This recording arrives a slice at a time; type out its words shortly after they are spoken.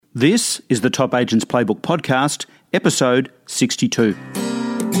This is the Top Agents Playbook Podcast, episode 62.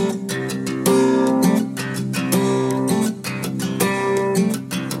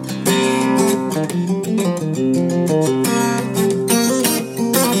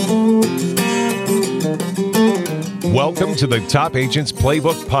 Welcome to the Top Agents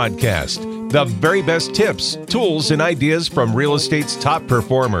Playbook Podcast, the very best tips, tools, and ideas from real estate's top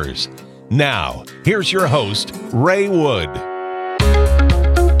performers. Now, here's your host, Ray Wood.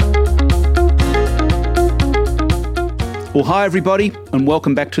 Well, hi everybody, and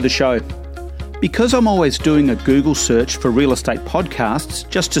welcome back to the show. Because I'm always doing a Google search for real estate podcasts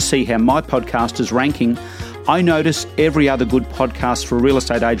just to see how my podcast is ranking, I notice every other good podcast for real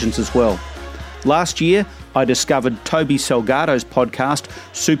estate agents as well. Last year, I discovered Toby Salgado's podcast,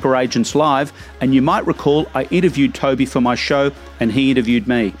 Super Agents Live, and you might recall I interviewed Toby for my show and he interviewed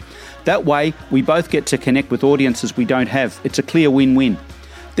me. That way, we both get to connect with audiences we don't have. It's a clear win-win.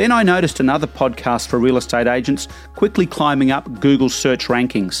 Then I noticed another podcast for real estate agents quickly climbing up Google's search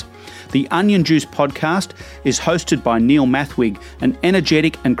rankings. The Onion Juice podcast is hosted by Neil Mathwig, an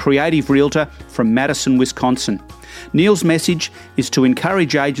energetic and creative realtor from Madison, Wisconsin. Neil's message is to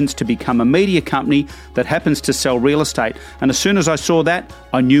encourage agents to become a media company that happens to sell real estate, and as soon as I saw that,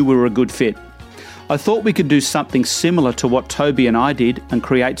 I knew we were a good fit. I thought we could do something similar to what Toby and I did and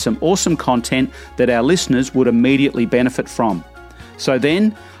create some awesome content that our listeners would immediately benefit from. So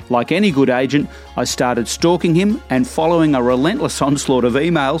then, like any good agent, I started stalking him, and following a relentless onslaught of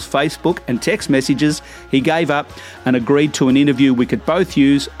emails, Facebook and text messages, he gave up and agreed to an interview we could both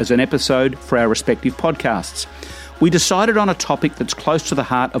use as an episode for our respective podcasts. We decided on a topic that's close to the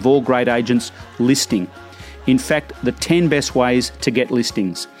heart of all great agents, listing. In fact, the 10 best ways to get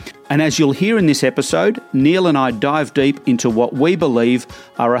listings. And as you'll hear in this episode, Neil and I dive deep into what we believe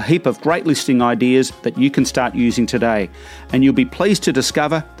are a heap of great listing ideas that you can start using today. And you'll be pleased to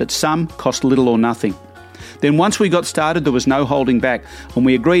discover that some cost little or nothing. Then once we got started, there was no holding back, and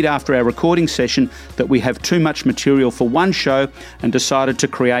we agreed after our recording session that we have too much material for one show and decided to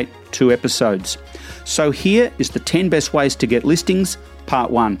create 2 episodes. So here is the 10 best ways to get listings,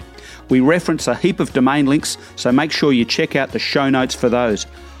 part 1. We reference a heap of domain links, so make sure you check out the show notes for those.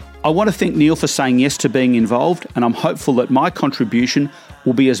 I want to thank Neil for saying yes to being involved, and I'm hopeful that my contribution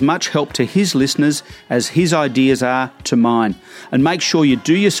will be as much help to his listeners as his ideas are to mine. And make sure you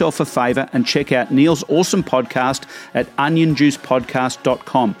do yourself a favour and check out Neil's awesome podcast at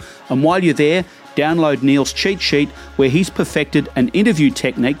onionjuicepodcast.com. And while you're there, download Neil's cheat sheet where he's perfected an interview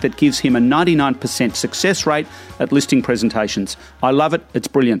technique that gives him a 99% success rate at listing presentations. I love it. It's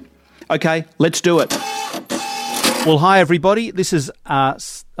brilliant. Okay, let's do it. Well, hi everybody. This is a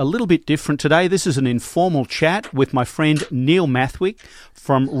little bit different today. This is an informal chat with my friend Neil Mathwig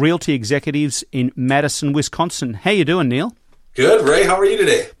from Realty Executives in Madison, Wisconsin. How you doing, Neil? Good, Ray. How are you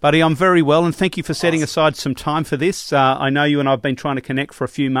today? Buddy, I'm very well, and thank you for setting aside some time for this. I know you and I have been trying to connect for a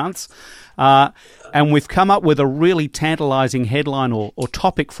few months, and we've come up with a really tantalizing headline or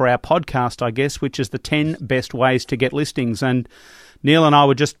topic for our podcast, I guess, which is the 10 best ways to get listings. And Neil and I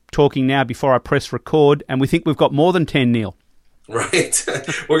were just talking now before I press record, and we think we've got more than 10, Neil. Right.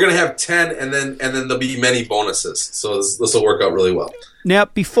 We're going to have 10, and then there'll be many bonuses. So this will work out really well. Now,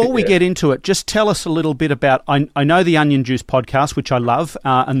 before we get into it, just tell us a little bit about, I know the Onion Juice podcast, which I love.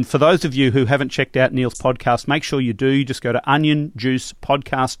 And for those of you who haven't checked out Neil's podcast, make sure you do. You just go to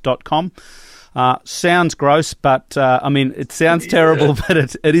onionjuicepodcast.com. Sounds gross, but it sounds terrible, but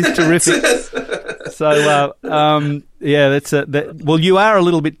it is terrific. So, well, you are a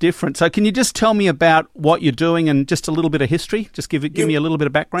little bit different. So can you just tell me about what you're doing and just a little bit of history? Just give me a little bit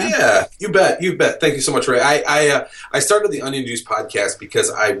of background. Yeah, you bet. Thank you so much, Ray. I started the Onion Juice podcast because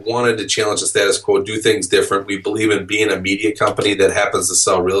I wanted to challenge the status quo, do things different. We believe in being a media company that happens to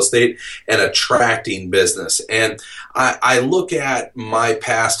sell real estate and attracting business. And I look at my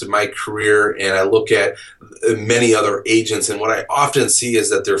past and my career, and I look at many other agents, and what I often see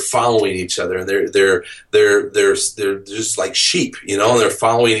is that they're following each other, and they're just like sheep, and they're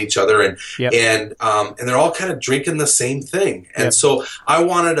following each other, and they're all kind of drinking the same thing. And so I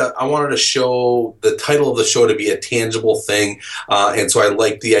wanted to show the title of the show to be a tangible thing, and so I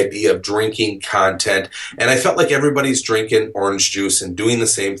like the idea of drinking content, and I felt like everybody's drinking orange juice and doing the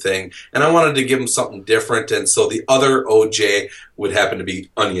same thing, and I wanted to give them something different, and so the other OJ would happen to be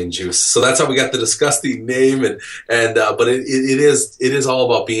Onion Juice. So that's how we got the disgusting name, but it is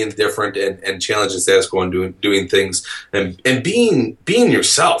all about being different and challenging status quo and doing things and being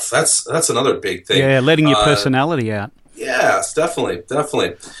yourself. That's another big thing. Yeah, letting your personality out. Yes, definitely.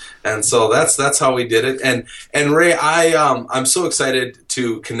 And so that's how we did it. And Ray, I'm so excited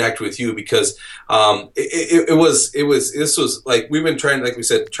to connect with you because this was like we've been trying, like we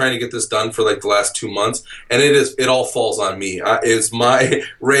said, trying to get this done for like the last 2 months, and it all falls on me.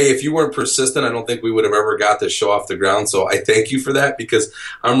 Ray, if you weren't persistent, I don't think we would have ever got this show off the ground. So I thank you for that, because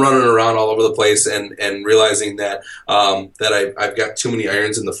I'm running around all over the place and realizing that I've got too many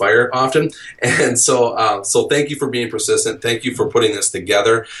irons in the fire often. And so thank you for being persistent. Thank you for putting this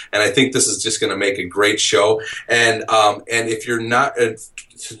together. And I think this is just going to make a great show. And if you're not,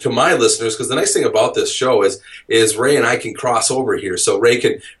 to my listeners, because the nice thing about this show is Ray and I can cross over here. So Ray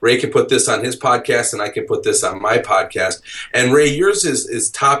can put this on his podcast, and I can put this on my podcast. And Ray, yours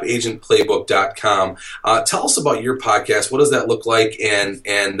is topagentplaybook.com. Tell us about your podcast. What does that look like, and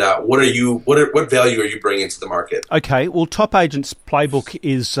what value are you bringing to the market? Okay, well, Top Agents Playbook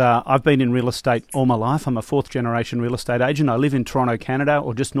is I've been in real estate all my life. I'm a fourth generation real estate agent. I live in Toronto, Canada,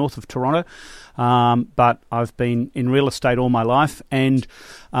 or just north of Toronto. But I've been in real estate all my life, and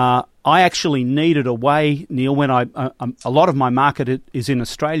I actually needed a way, Neil, when a lot of my market is in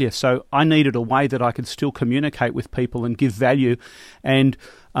Australia, so I needed a way that I could still communicate with people and give value, and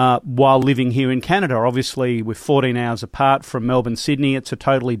while living here in Canada. Obviously, we're 14 hours apart from Melbourne, Sydney. It's a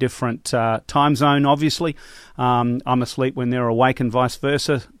totally different time zone, obviously. I'm asleep when they're awake and vice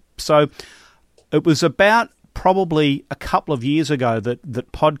versa. So it was about probably a couple of years ago that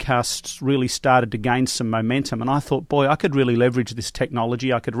podcasts really started to gain some momentum, and I thought, boy, I could really leverage this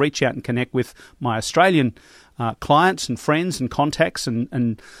technology. I could reach out and connect with my Australian clients and friends and contacts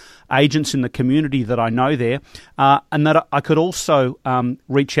and agents in the community that I know there, and that I could also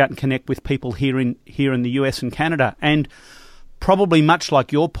reach out and connect with people here in the US and Canada. And probably much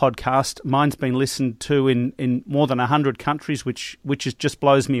like your podcast, mine's been listened to in more than 100 countries, which just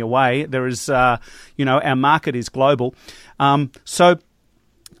blows me away. There is, our market is global. So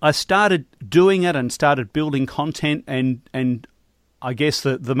I started doing it and started building content, and I guess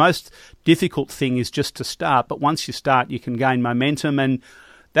the most difficult thing is just to start. But once you start, you can gain momentum, and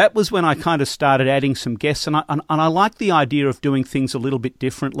that was when I kind of started adding some guests, and I like the idea of doing things a little bit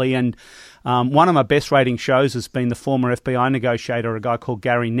differently. And one of my best rating shows has been the former FBI negotiator, a guy called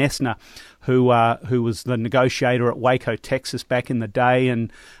Gary Nessner, who was the negotiator at Waco, Texas back in the day,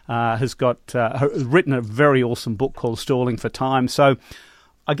 and has written a very awesome book called Stalling for Time. So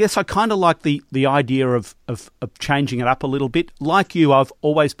I guess I kind of like the idea of changing it up a little bit. Like you, I've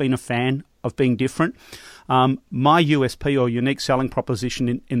always been a fan of being different. My USP, or unique selling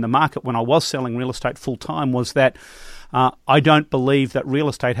proposition in the market when I was selling real estate full-time, was that I don't believe that real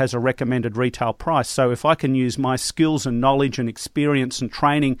estate has a recommended retail price. So if I can use my skills and knowledge and experience and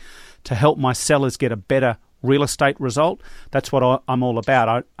training to help my sellers get a better real estate result, that's what I'm all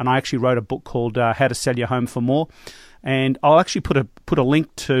about. I actually wrote a book called How to Sell Your Home for More. And I'll actually put a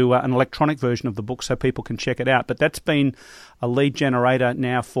link to an electronic version of the book so people can check it out. But that's been a lead generator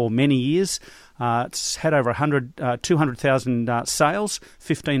now for many years. It's had over 200,000 sales,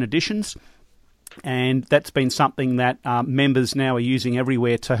 15 editions. And that's been something that members now are using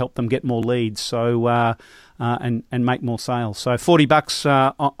everywhere to help them get more leads. So and make more sales. So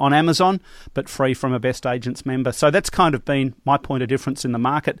 $40 on Amazon, but free from a Best Agents member. So that's kind of been my point of difference in the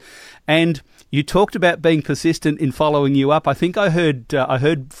market. And you talked about being persistent in following you up. I think I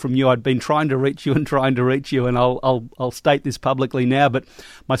heard from you. I'd been trying to reach you, and I'll state this publicly now. But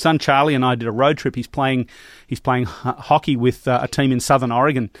my son Charlie and I did a road trip. He's playing hockey with a team in Southern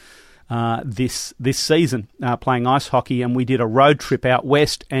Oregon this season, playing ice hockey, and we did a road trip out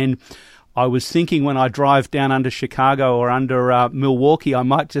west. And I was thinking, when I drive down under Chicago or under Milwaukee, I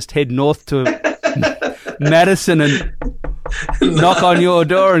might just head north to Madison and knock on your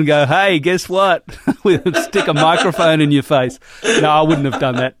door and go, "Hey, guess what?" Stick a microphone in your face. No, I wouldn't have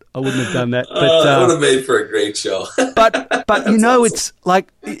done that. But it would have made for a great show. but awesome. It's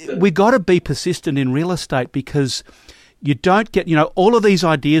like we got to be persistent in real estate, because you don't get, all of these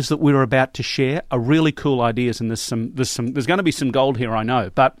ideas that we're about to share are really cool ideas, and there's going to be some gold here, I know.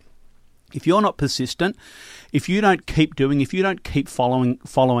 But if you're not persistent, if you don't keep doing, if you don't keep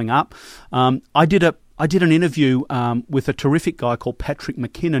following up, I did an interview with a terrific guy called Patrick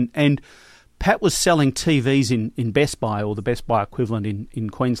McKinnon, and Pat was selling TVs in Best Buy, or the Best Buy equivalent in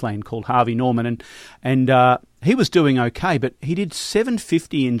Queensland, called Harvey Norman, and he was doing okay, but he did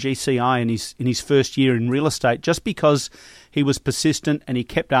 $750 in GCI in his first year in real estate, just because he was persistent and he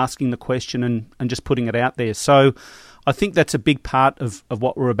kept asking the question and just putting it out there. So I think that's a big part of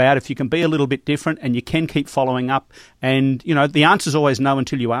what we're about. If you can be a little bit different and you can keep following up, and the answer's always no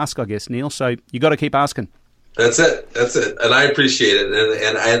until you ask, I guess, Neil. So you got to keep asking. That's it. And I appreciate it.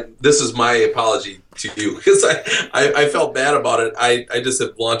 And this is my apology to you, because I felt bad about it. I just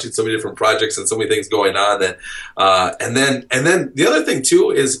have launching so many different projects and so many things going on that, and then the other thing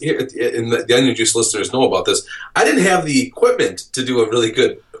too is, and the Onion Juice listeners know about this, I didn't have the equipment to do a really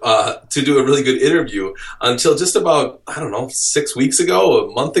good interview until just about, I don't know, 6 weeks ago,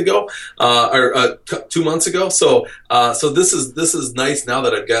 a month ago, or 2 months ago. So this is nice now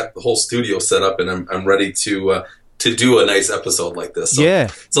that I've got the whole studio set up and I'm ready to do a nice episode like this. So,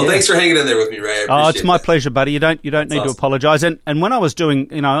 So thanks for hanging in there with me, Ray. It's my pleasure, buddy. You don't need to apologize. And when I was doing,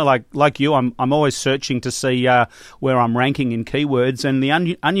 like you, I'm always searching to see where I'm ranking in keywords, and the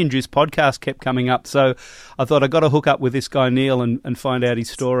Onion Juice podcast kept coming up. So I thought I got to hook up with this guy Neil and find out his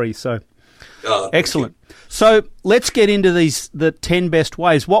story. So excellent. So let's get into the 10 best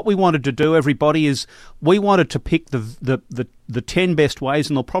ways. What we wanted to do, everybody, is we wanted to pick the 10 best ways,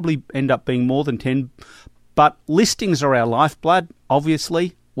 and there'll probably end up being more than 10. But listings are our lifeblood,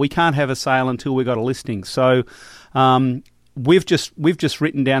 obviously. We can't have a sale until we've got a listing. So we've just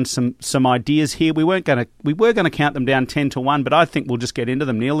written down some ideas here. We were going to count them down 10 to 1, but I think we'll just get into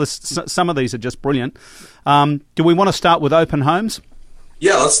them, Neil. Some of these are just brilliant. Do we want to start with open homes?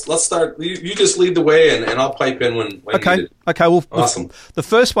 Yeah, let's start. You just lead the way, and I'll pipe in when needed. Okay. Well, awesome. The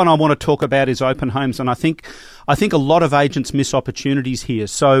first one I want to talk about is open homes, and I think a lot of agents miss opportunities here.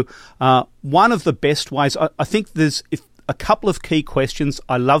 So one of the best ways, I think there's a couple of key questions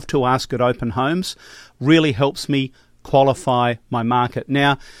I love to ask at open homes, really helps me qualify my market.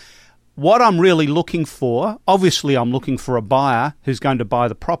 Now, what I'm really looking for, obviously I'm looking for a buyer who's going to buy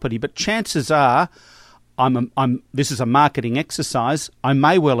the property, but chances are, this is a marketing exercise, I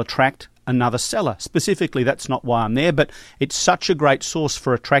may well attract another seller. Specifically, that's not why I'm there, but it's such a great source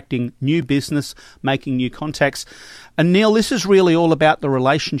for attracting new business, making new contacts. And Neil, this is really all about the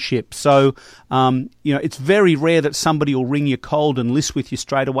relationship. So, it's very rare that somebody will ring you cold and list with you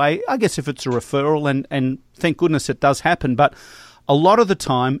straight away. I guess if it's a referral, and thank goodness it does happen, but a lot of the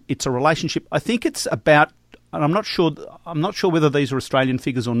time it's a relationship. I think it's about, and I'm not sure whether these are Australian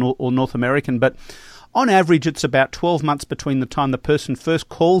figures or North American, but on average, it's about 12 months between the time the person first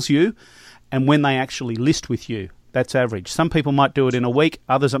calls you and when they actually list with you. That's average. Some people might do it in a week,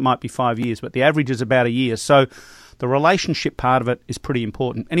 others it might be 5 years, but the average is about a year. So the relationship part of it is pretty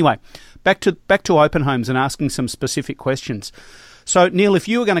important. Anyway, back to open homes and asking some specific questions. So, Neil, if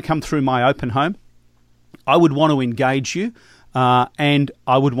you were going to come through my open home, I would want to engage you and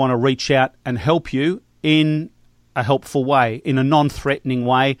I would want to reach out and help you in a helpful way, in a non-threatening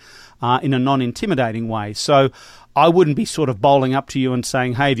way, in a non-intimidating way. So I wouldn't be sort of bowling up to you and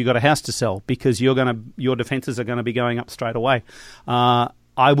saying, hey, have you got a house to sell? Because your defences are going to be going up straight away.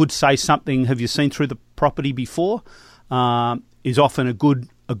 I would say something, have you seen through the property before, is often a good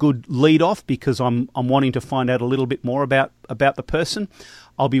lead off, because I'm wanting to find out a little bit more about the person.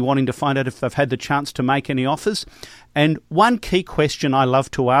 I'll be wanting to find out if they've had the chance to make any offers. And one key question I love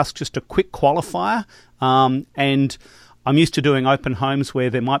to ask, just a quick qualifier, and I'm used to doing open homes where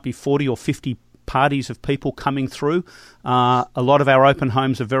there might be 40 or 50 parties of people coming through. A lot of our open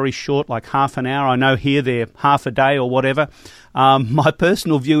homes are very short, like half an hour. I know here they're half a day or whatever. My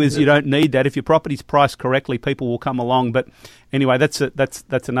personal view is you don't need that. If your property's priced correctly, people will come along. But anyway, that's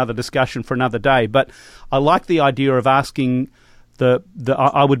another discussion for another day. But I like the idea of asking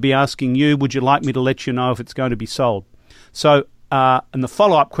I would be asking you, would you like me to let you know if it's going to be sold? So, and the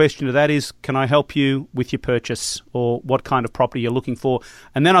follow-up question to that is, can I help you with your purchase, or what kind of property you're looking for?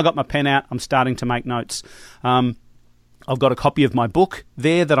 And then I got my pen out. I'm starting to make notes. I've got a copy of my book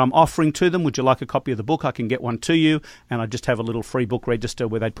there that I'm offering to them. Would you like a copy of the book? I can get one to you. And I just have a little free book register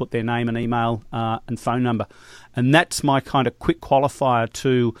where they'd put their name and email and phone number. And that's my kind of quick qualifier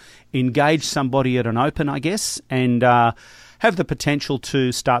to engage somebody at an open, I guess, and have the potential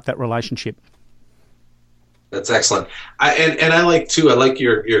to start that relationship. That's excellent. I like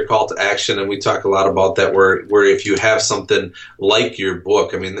your call to action, and we talk a lot about that where if you have something like your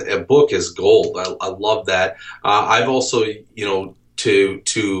book, I mean, a book is gold. I love that. I've also, I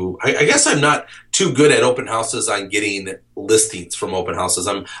guess I'm not too good at open houses on getting listings from open houses.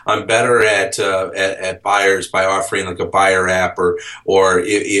 I'm better at buyers by offering like a buyer app, or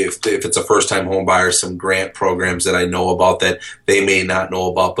if it's a first time home buyer, some grant programs that I know about that they may not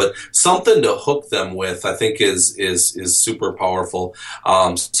know about, but something to hook them with, I think is super powerful.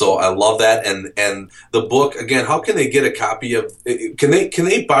 So I love that. And the book, again, how can they get a copy of? Can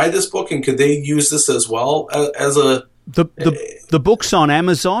they buy this book, and could they use this as well as a? The book's on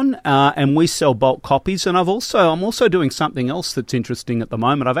Amazon, and we sell bulk copies. And I'm also doing something else that's interesting at the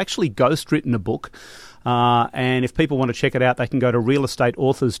moment. I've actually ghostwritten a book. And if people want to check it out, they can go to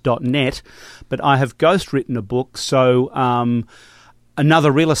realestateauthors.net. But I have ghostwritten a book, so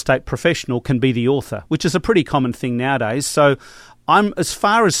another real estate professional can be the author, which is a pretty common thing nowadays. So I'm, as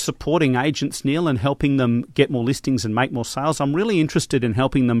far as supporting agents, Neil, and helping them get more listings and make more sales, I'm really interested in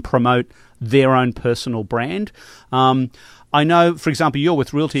helping them promote their own personal brand. I know, for example, you're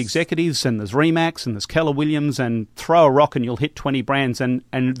with Realty Executives, and there's Remax, and there's Keller Williams, and throw a rock and you'll hit 20 brands, and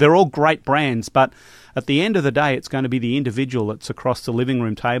they're all great brands, but at the end of the day, it's going to be the individual that's across the living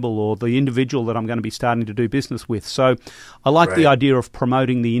room table, or the individual that I'm going to be starting to do business with. So I like the idea of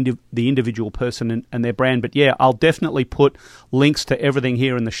promoting the individual person and their brand. But yeah, I'll definitely put links to everything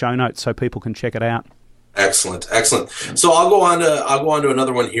here in the show notes so people can check it out. Excellent. So I'll go on to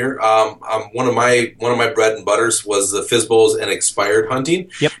another one here. One of my bread and butters was the FSBOs and expired hunting.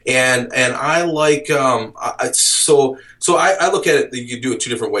 Yep. And I like so I look at it. You do it two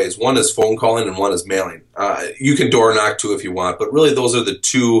different ways. One is phone calling, and one is mailing. You can door knock too if you want, but really those are the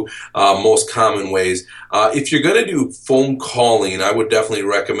two most common ways. If you're going to do phone calling, I would definitely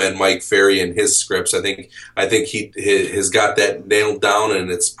recommend Mike Ferry and his scripts. I think he has got that nailed down, and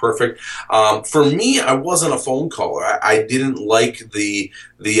it's perfect. For me, I wasn't a phone caller. I didn't like the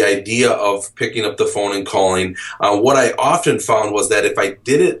idea of picking up the phone and calling. What I often found was that if I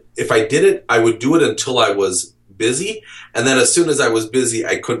did it, I would do it until I was busy, and then as soon as I was busy,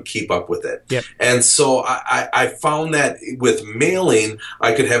 I couldn't keep up with it. Yep. And so I found that with mailing,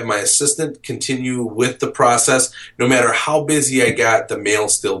 I could have my assistant continue with the process. No matter how busy I got, the mail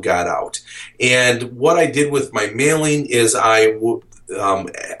still got out. And what I did with my mailing is I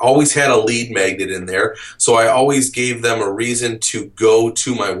always had a lead magnet in there, so I always gave them a reason to go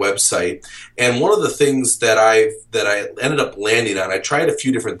to my website. And one of the things that I ended up landing on, I tried a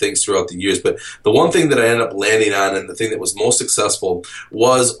few different things throughout the years, but the one thing that I ended up landing on, and the thing that was most successful,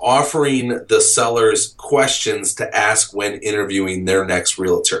 was offering the sellers questions to ask when interviewing their next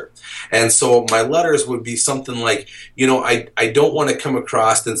realtor. And so my letters would be something like, I don't want to come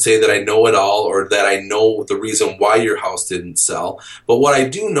across and say that I know it all, or that I know the reason why your house didn't sell. But what I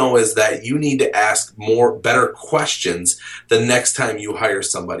do know is that you need to ask better questions the next time you hire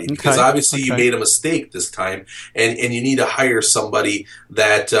somebody. Because obviously you made a mistake this time, and you need to hire somebody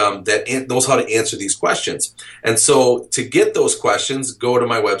that knows how to answer these questions. And so to get those questions, go to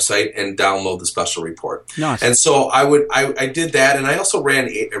my website and download the special report. Nice. And so I did that, and I also ran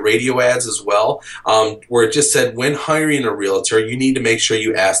radio ads as well, where it just said, when hiring a realtor, you need to make sure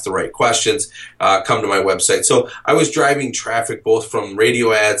you ask the right questions. Come to my website. So I was driving traffic both from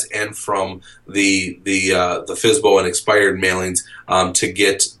radio ads and from the FSBO and expired mailings to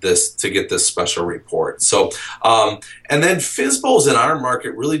get this special report. So and then FSBOs in our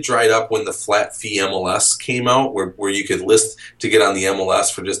market really dried up when the flat fee MLS came out, where you could list to get on the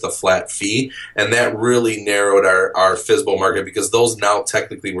MLS for just a flat fee, and that really narrowed our FSBO market, because those now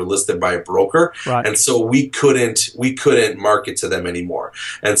technically were listed by a broker, right. And so we couldn't market to them anymore.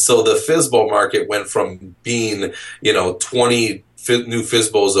 And so the FSBO market went from being 20 new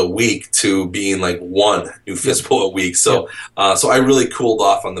FSBOs a week to being like one new FSBO a week. So so I really cooled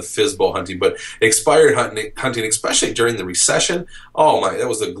off on the FSBO hunting. But expired hunting, especially during the recession, that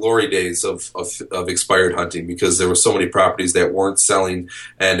was the glory days of expired hunting, because there were so many properties that weren't selling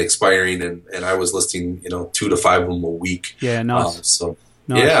and expiring, and I was listing 2 to 5 of them a week. Yeah, nice.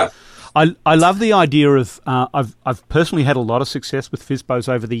 Nice. Yeah. I love the idea of I've personally had a lot of success with FSBOs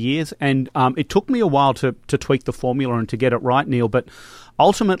over the years, and it took me a while to tweak the formula and to get it right, Neil. But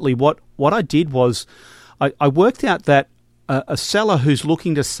ultimately, what I did was I worked out that a seller who's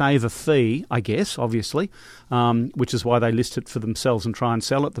looking to save a fee, I guess, obviously, which is why they list it for themselves and try and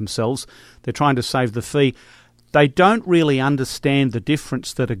sell it themselves. They're trying to save the fee. They don't really understand the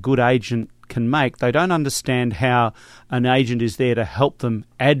difference that a good agent can make. They don't understand how an agent is there to help them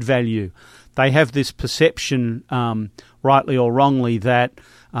add value. They have this perception, rightly or wrongly, that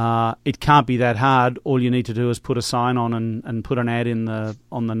it can't be that hard. All you need to do is put a sign on and put an ad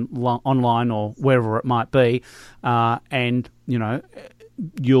on the online or wherever it might be, and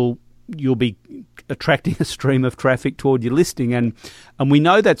you'll be attracting a stream of traffic toward your listing, and we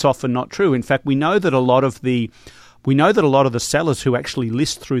know that's often not true. In fact, we know that a lot of the sellers who actually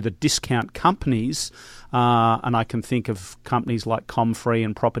list through the discount companies, and I can think of companies like Comfree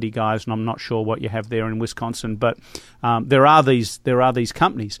and Property Guys, and I'm not sure what you have there in Wisconsin, but there are these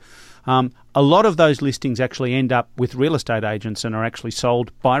companies. A lot of those listings actually end up with real estate agents and are actually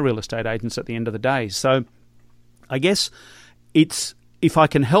sold by real estate agents at the end of the day. So I guess it's if I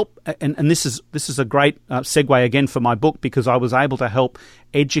can help, and this is a great segue again for my book, because I was able to help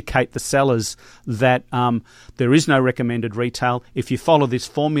educate the sellers that there is no recommended retail. If you follow this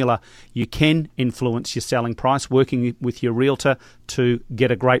formula, you can influence your selling price, working with your realtor to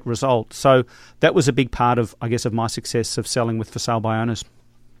get a great result. So that was a big part of, I guess, of my success of selling with for sale by owners.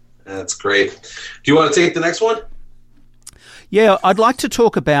 That's great. Do you want to take the next one? Yeah, I'd like to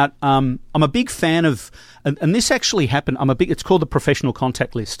talk about, I'm a big fan of, and this actually happened, it's called the Professional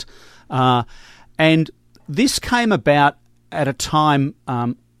Contact List. And this came about at a time,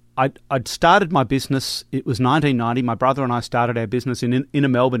 I'd started my business, it was 1990, my brother and I started our business in inner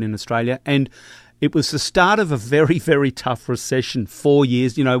Melbourne in Australia, and it was the start of a very, very tough recession, 4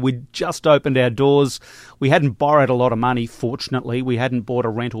 years. We'd just opened our doors. We hadn't borrowed a lot of money, fortunately. We hadn't bought a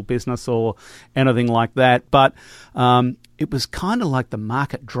rental business or anything like that. But it was kind of like the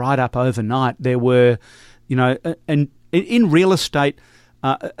market dried up overnight. There were, and in real estate,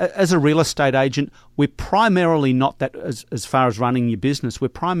 as a real estate agent, we're primarily not that, as far as running your business, we're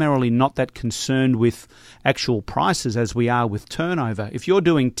primarily not that concerned with actual prices as we are with turnover. If you're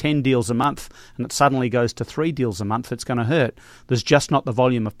doing 10 deals a month and it suddenly goes to 3 deals a month, it's going to hurt. There's just not the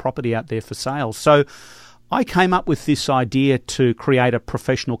volume of property out there for sale. So I came up with this idea to create a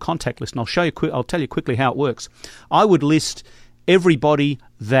professional contact list, and I'll tell you quickly how it works. I would list everybody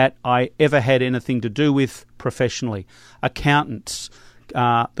that I ever had anything to do with professionally, accountants,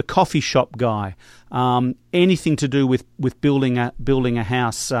 the coffee shop guy, anything to do with building a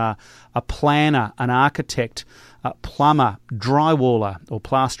house, a planner, an architect, a plumber, drywaller, or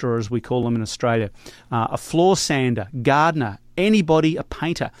plasterer as we call them in Australia, a floor sander, gardener, anybody, a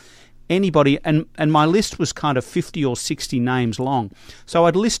painter, anybody. And my list was kind of 50 or 60 names long. So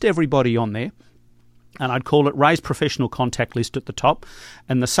I'd list everybody on there, and I'd call it Ray's Professional Contact List at the top,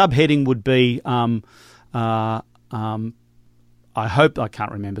 and the subheading would be I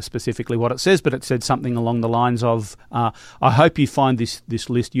can't remember specifically what it says, but it said something along the lines of, I hope you find this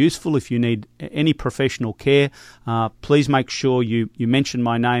list useful. If you need any professional care, please make sure you mention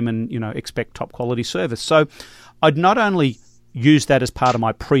my name and, expect top quality service. So I'd not only use that as part of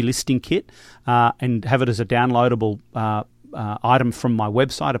my pre-listing kit and have it as a downloadable item from my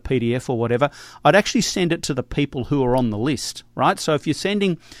website, a PDF or whatever, I'd actually send it to the people who are on the list, right? So if you're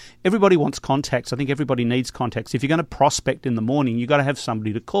sending, everybody wants contacts. I think everybody needs contacts. If you're going to prospect in the morning, you've got to have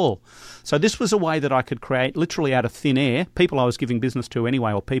somebody to call. So this was a way that I could create, literally out of thin air, people I was giving business to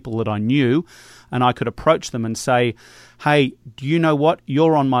anyway, or people that I knew, and I could approach them and say, hey, do you know what?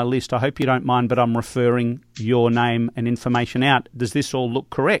 You're on my list. I hope you don't mind, but I'm referring your name and information out. Does this all look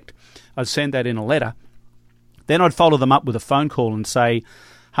correct? I'd send that in a letter. Then I'd follow them up with a phone call and say,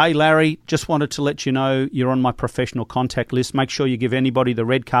 hey, Larry, just wanted to let you know you're on my professional contact list. Make sure you give anybody the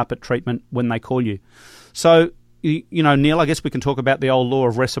red carpet treatment when they call you. So, Neil, I guess we can talk about the old law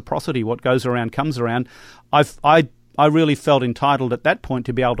of reciprocity. What goes around comes around. I really felt entitled at that point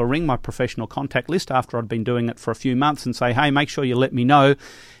to be able to ring my professional contact list after I'd been doing it for a few months and say, hey, make sure you let me know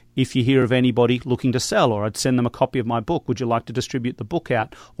if you hear of anybody looking to sell, or I'd send them a copy of my book. Would you like to distribute the book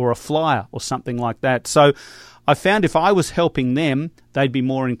out, or a flyer or something like that? So I found if I was helping them, they'd be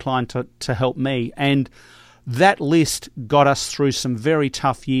more inclined to help me. And that list got us through some very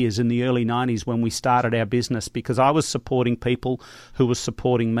tough years in the early 90s when we started our business, because I was supporting people who were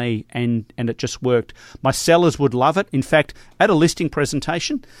supporting me, and it just worked. My sellers would love it. In fact, at a listing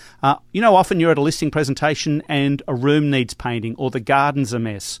presentation, often you're at a listing presentation and a room needs painting, or the garden's a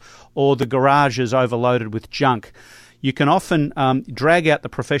mess, or the garage is overloaded with junk. You can often drag out the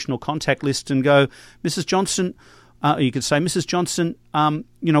professional contact list and go, Mrs. Johnson, you could say, Mrs. Johnson,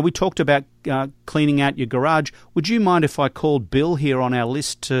 we talked about cleaning out your garage. Would you mind if I called Bill here on our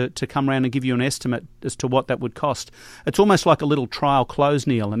list to come around and give you an estimate as to what that would cost? It's almost like a little trial close,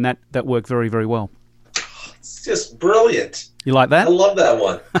 Neil, and that worked very, very well. It's just brilliant. You like that? I love that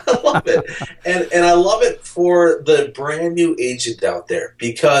one. I love it. And I love it for the brand new agent out there,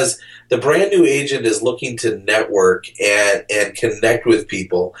 because the brand new agent is looking to network and connect with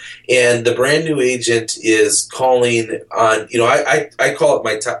people. And the brand new agent is calling on, I call it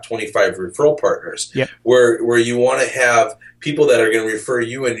my top 25 referral partners, yep, where you want to have people that are going to refer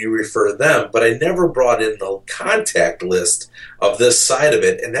you and you refer them. But I never brought in the contact list of this side of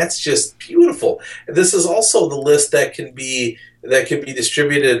it, and that's just beautiful. This is also the list that can be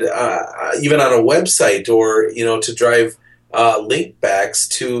distributed even on a website, or to drive link backs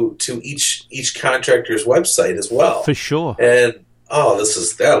to each contractor's website as well. For sure. And I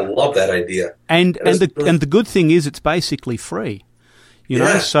love that idea. And the good thing is it's basically free.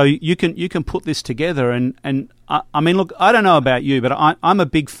 Yeah. So you can put this together, and I mean, look, I don't know about you, but I'm a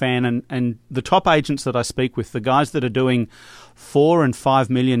big fan, and the top agents that I speak with, the guys that are doing 4 and 5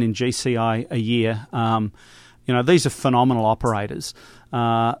 million in GCI a year, these are phenomenal operators.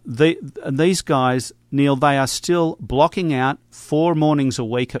 These guys, Neil, they are still blocking out 4 mornings a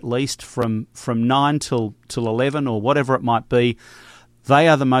week at least from 9 till 11 or whatever it might be. They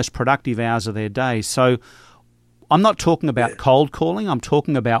are the most productive hours of their day. So I'm not talking about cold calling. I'm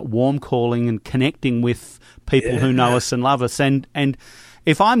talking about warm calling and connecting with people who know us and love us. And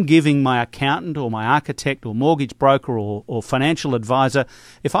if I'm giving my accountant or my architect or mortgage broker or financial advisor,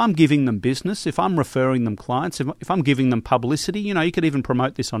 if I'm giving them business, if I'm referring them clients, if I'm giving them publicity, you could even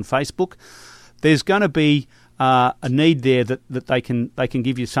promote this on Facebook, there's going to be a need there that they can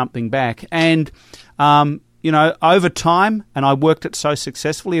give you something back. And over time, and I worked it so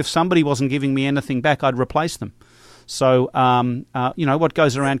successfully, if somebody wasn't giving me anything back, I'd replace them. So, what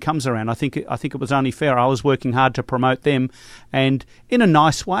goes around comes around. I think it was only fair. I was working hard to promote them, and in a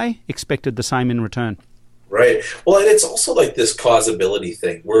nice way, expected the same in return. Right. Well, and it's also like this causability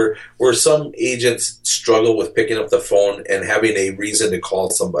thing where some agents struggle with picking up the phone and having a reason to call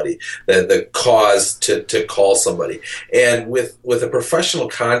somebody, the cause to call somebody. And with a professional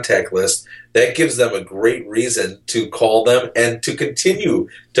contact list, that gives them a great reason to call them and to continue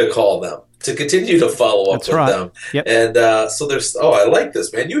to call them, to continue to follow up with them. Yep. And so there's, I like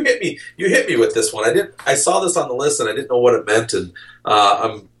this, man. You hit me with this one. I saw this on the list and I didn't know what it meant, and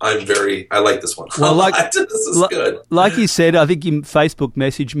I like this one. Well, this is good. Like you said, I think you Facebook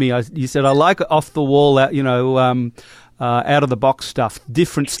messaged me. You said I like off the wall, out of the box stuff,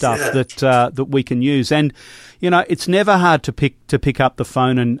 different stuff that we can use. And it's never hard to pick up the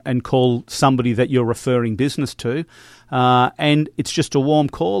phone and call somebody that you're referring business to. And it's just a warm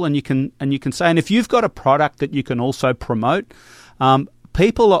call, and you can say, and if you've got a product that you can also promote,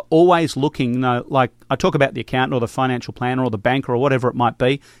 people are always looking. Like I talk about the accountant or the financial planner or the banker or whatever it might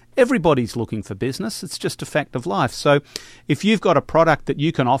be. Everybody's looking for business. It's just a fact of life. So if you've got a product that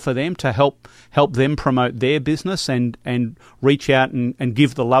you can offer them to help them promote their business and reach out and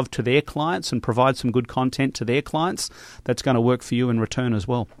give the love to their clients and provide some good content to their clients, that's going to work for you in return as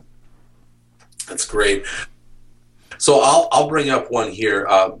well. That's great. So I'll bring up one here.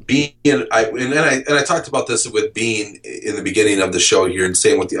 Bean, and I talked about this with Bean in the beginning of the show here, and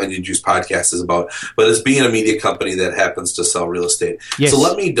saying what the Onion Juice podcast is about. But it's being a media company that happens to sell real estate. Yes. So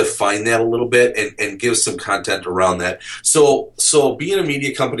let me define that a little bit and give some content around that. So being a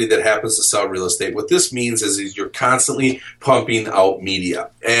media company that happens to sell real estate, what this means is you're constantly pumping out media.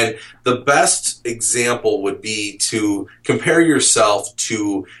 And the best example would be to compare yourself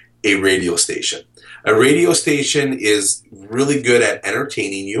to a radio station. A radio station is really good at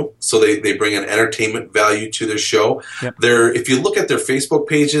entertaining you, so they bring an entertainment value to their show. Yep. If you look at their Facebook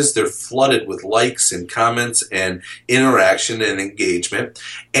pages, they're flooded with likes and comments and interaction and engagement.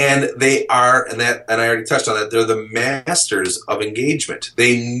 And they are, and I already touched on that, they're the masters of engagement.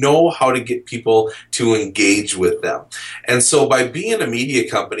 They know how to get people to engage with them. And so by being a media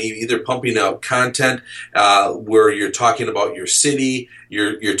company, either pumping out content where you're talking about your city,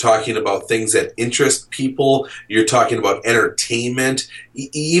 you're talking about things that interest people, you're talking about entertainment,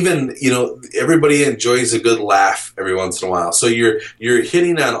 even, everybody enjoys a good laugh every once in a while. So you're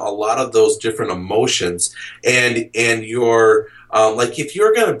hitting on a lot of those different emotions, and you're like, if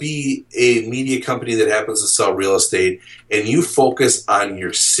you're going to be a media company that happens to sell real estate and you focus on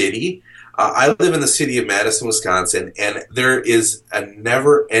your city. I live in the city of Madison, Wisconsin, and there is a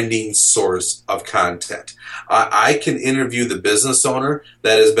never-ending source of content. I can interview the business owner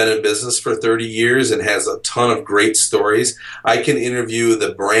that has been in business for 30 years and has a ton of great stories. I can interview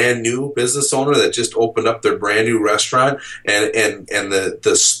the brand new business owner that just opened up their brand new restaurant and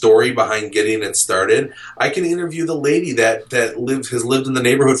the story behind getting it started. I can interview the lady that has lived in the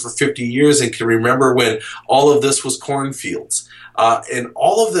neighborhood for 50 years and can remember when all of this was cornfields. And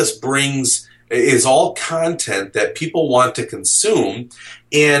all of this is all content that people want to consume.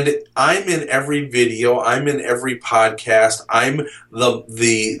 And I'm in every video, I'm in every podcast, I'm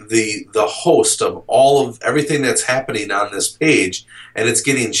the host of all of everything that's happening on this page, and it's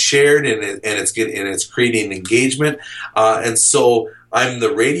getting shared and it's creating engagement. And so I'm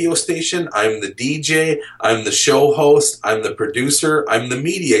the radio station, I'm the DJ, I'm the show host, I'm the producer, I'm the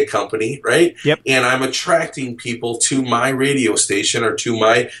media company, right? Yep. And I'm attracting people to my radio station or to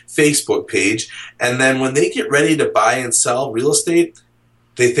my Facebook page. And then when they get ready to buy and sell real estate,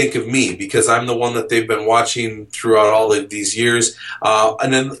 they think of me because I'm the one that they've been watching throughout all of these years.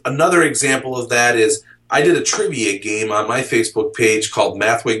 And then another example of that is I did a trivia game on my Facebook page called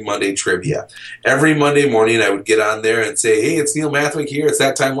Mathwig Monday Trivia. Every Monday morning I would get on there and say, hey, it's Neil Mathwig here. It's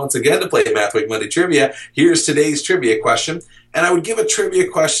that time once again to play Mathwig Monday Trivia. Here's today's trivia question. And I would give a trivia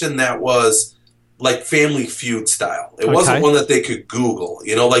question that was like Family Feud style. It wasn't one that they could Google.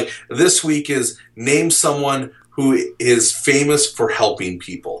 You know, like this week is name someone who is famous for helping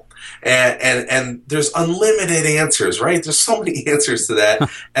people. And there's unlimited answers, right? There's so many answers to that.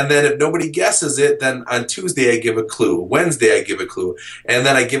 And then if nobody guesses it, then on Tuesday I give a clue. Wednesday I give a clue. And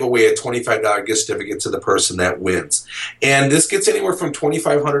then I give away a $25 gift certificate to the person that wins. And this gets anywhere from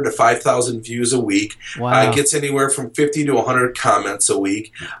 2,500 to 5,000 views a week. Wow. It gets anywhere from 50 to 100 comments a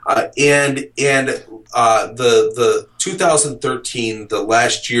week. The 2013, the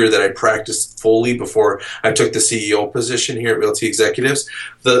last year that I practiced fully before I took the CEO position here at Realty Executives,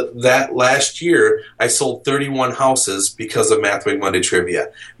 that last year I sold 31 houses because of Mathwig Monday Trivia,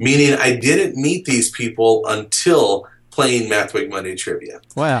 meaning I didn't meet these people until playing Mathwig Monday Trivia.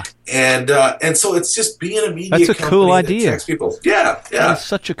 Wow. And so it's just being a media That's a company cool idea. that checks people. Yeah. That's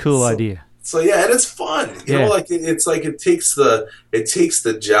such a cool idea. So yeah, and it's fun. You know, like it's like it takes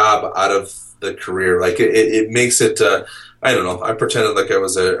the job out of the career. Like it makes it. I don't know. I pretended like I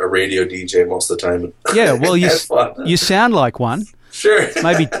was a radio DJ most of the time. Yeah, well, you sound like one. Sure.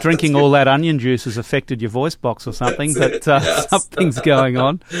 Maybe drinking all that onion juice has affected your voice box or something, but something's going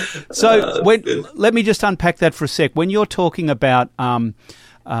on. So let me just unpack that for a sec. When you're talking about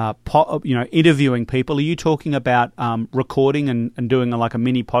interviewing people, are you talking about recording and doing like a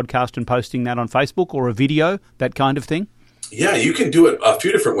mini podcast and posting that on Facebook, or a video, that kind of thing? Yeah, you can do it a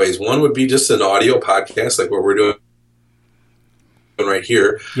few different ways. One would be just an audio podcast, like what we're doing right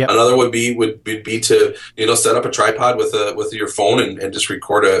here. Yep. Another would be to set up a tripod with your phone and just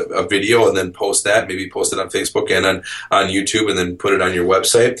record a video and then post that. Maybe post it on Facebook and on YouTube, and then put it on your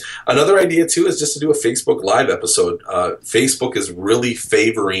website. Another idea too is just to do a Facebook Live episode. Facebook is really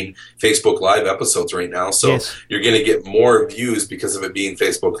favoring Facebook Live episodes right now, so you're going to get more views because of it being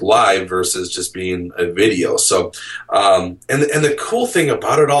Facebook Live versus just being a video. So, and the cool thing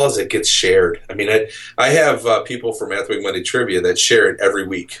about it all is it gets shared. I mean, I have people from Mathwig Monday Trivia that share it every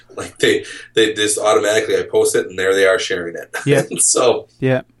week. Like they just automatically, I post it and there they are sharing it. Yeah. So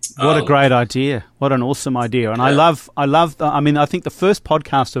yeah. What a great idea. What an awesome idea. And I love I think the first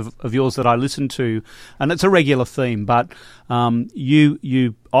podcast of yours that I listened to, and it's a regular theme, but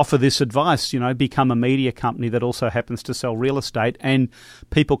you offer this advice, become a media company that also happens to sell real estate, and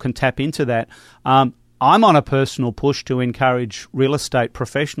people can tap into that. I'm on a personal push to encourage real estate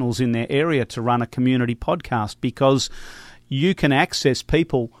professionals in their area to run a community podcast, because you can access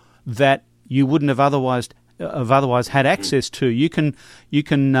people that you wouldn't have otherwise had access to. You can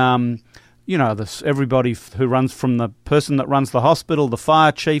everybody who runs, from the person that runs the hospital, the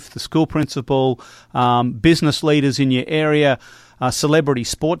fire chief, the school principal, business leaders in your area, celebrity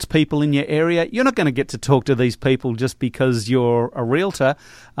sports people in your area. You're not going to get to talk to these people just because you're a realtor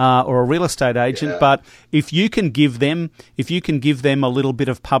or a real estate agent. Yeah. But if you can give them a little bit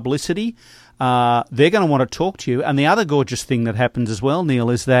of publicity, they're going to want to talk to you. And the other gorgeous thing that happens as well, Neil,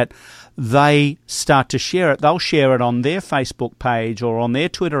 is that they start to share it. They'll share it on their Facebook page or on their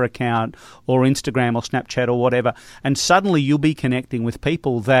Twitter account or Instagram or Snapchat or whatever. And suddenly you'll be connecting with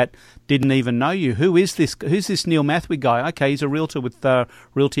people that didn't even know you. Who's this Neil Mathwig guy? Okay, he's a realtor with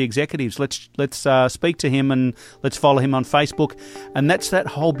Realty Executives. Let's speak to him and let's follow him on Facebook. And that's that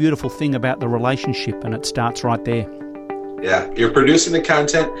whole beautiful thing about the relationship, and it starts right there. Yeah, you're producing the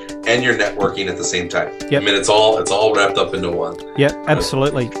content and you're networking at the same time. Yep. I mean, it's all wrapped up into one. Yeah,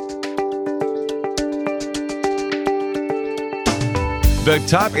 absolutely. The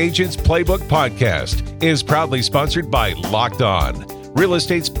Top Agents Playbook Podcast is proudly sponsored by Locked On, real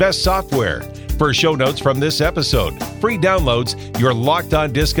estate's best software. For show notes from this episode, free downloads, your Locked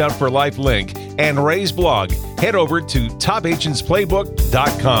On Discount for Life link, and Ray's blog, head over to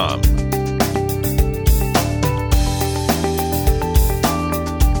topagentsplaybook.com.